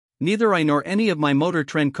Neither I nor any of my Motor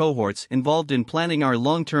Trend cohorts involved in planning our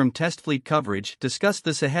long-term test fleet coverage discussed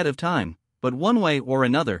this ahead of time, but one way or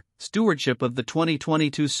another, stewardship of the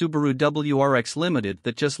 2022 Subaru WRX Limited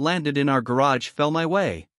that just landed in our garage fell my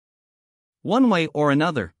way. One way or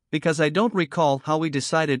another, because I don't recall how we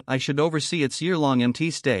decided I should oversee its year-long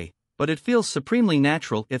MT stay, but it feels supremely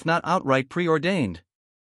natural if not outright preordained.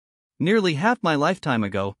 Nearly half my lifetime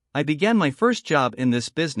ago, I began my first job in this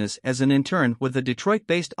business as an intern with a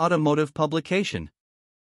Detroit-based automotive publication.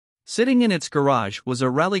 Sitting in its garage was a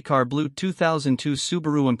rallycar blue 2002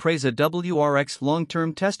 Subaru Impreza WRX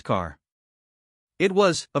long-term test car. It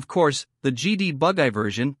was, of course, the GD Bug-Eye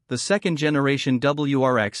version, the second-generation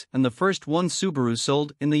WRX and the first one Subaru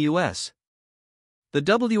sold in the US. The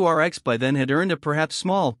WRX by then had earned a perhaps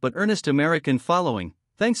small but earnest American following,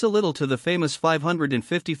 thanks a little to the famous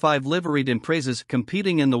 555 liveried Imprezas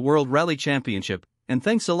competing in the World Rally Championship, and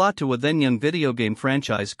thanks a lot to a then-young video game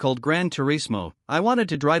franchise called Gran Turismo. I wanted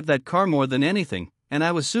to drive that car more than anything, and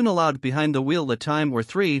I was soon allowed behind the wheel a time or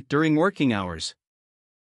three during working hours.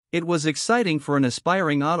 It was exciting for an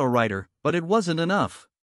aspiring auto writer, but it wasn't enough.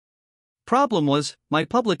 Problem was, my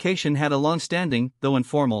publication had a long-standing, though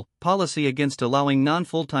informal, policy against allowing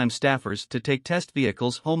non-full-time staffers to take test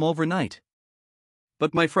vehicles home overnight.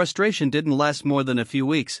 But my frustration didn't last more than a few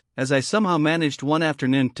weeks, as I somehow managed one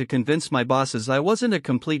afternoon to convince my bosses I wasn't a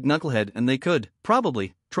complete knucklehead and they could,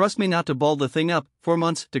 probably, trust me not to ball the thing up. For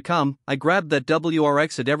months to come, I grabbed that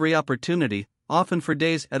WRX at every opportunity, often for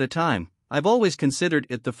days at a time. I've always considered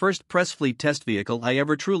it the first press fleet test vehicle I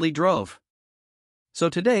ever truly drove. So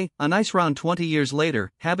today, a nice round 20 years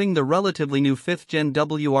later, having the relatively new 5th-gen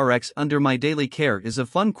WRX under my daily care is a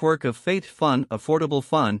fun quirk of fate. Fun, affordable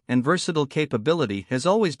fun, and versatile capability has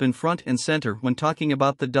always been front and center when talking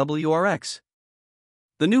about the WRX.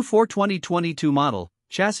 The new 2022 model,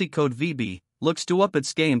 chassis code VB, looks to up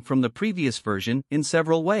its game from the previous version in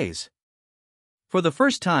several ways. For the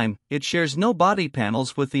first time, it shares no body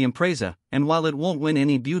panels with the Impreza, and while it won't win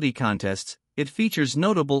any beauty contests, it features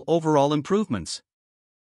notable overall improvements.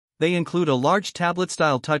 They include a large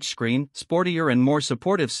tablet-style touchscreen, sportier and more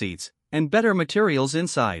supportive seats, and better materials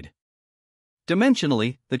inside.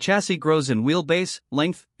 Dimensionally, the chassis grows in wheelbase,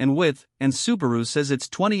 length, and width, and Subaru says it's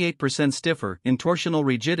 28% stiffer in torsional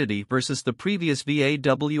rigidity versus the previous VA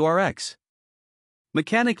WRX.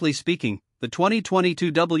 Mechanically speaking, the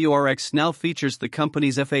 2022 WRX now features the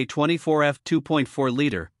company's FA24F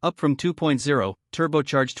 2.4-liter, up from 2.0,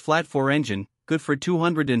 turbocharged flat-4 engine, good for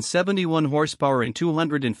 271 horsepower and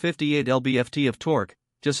 258 lb-ft of torque,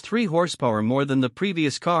 just 3 horsepower more than the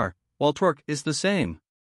previous car, while torque is the same.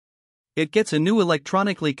 It gets a new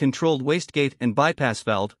electronically controlled wastegate and bypass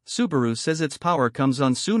valve. Subaru says its power comes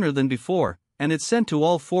on sooner than before, and it's sent to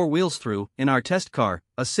all 4 wheels through, in our test car,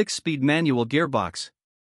 a 6-speed manual gearbox.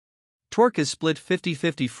 Torque is split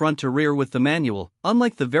 50-50 front to rear with the manual,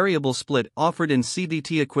 unlike the variable split offered in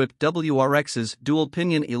CVT-equipped WRX's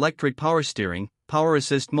dual-pinion electric power steering, power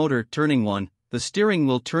assist motor turning one, the steering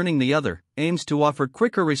wheel turning the other, aims to offer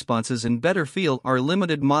quicker responses and better feel. Our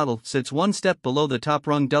limited model sits one step below the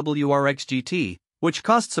top-rung WRX GT, which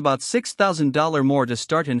costs about $6,000 more to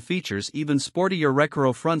start and features even sportier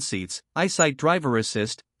Recaro front seats, EyeSight driver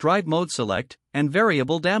assist, drive mode select, and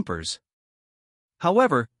variable dampers.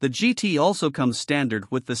 However, the GT also comes standard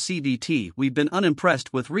with the CVT we've been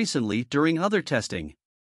unimpressed with recently during other testing.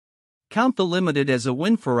 Count the Limited as a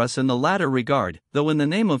win for us in the latter regard, though in the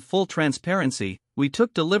name of full transparency, we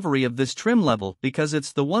took delivery of this trim level because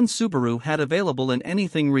it's the one Subaru had available in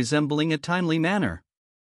anything resembling a timely manner.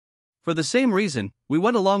 For the same reason, we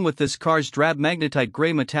went along with this car's drab magnetite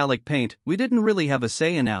gray metallic paint. We didn't really have a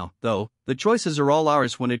say in how, though, the choices are all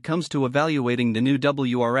ours when it comes to evaluating the new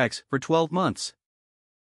WRX for 12 months.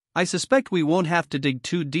 I suspect we won't have to dig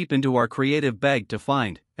too deep into our creative bag to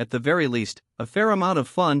find, at the very least, a fair amount of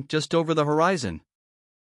fun just over the horizon.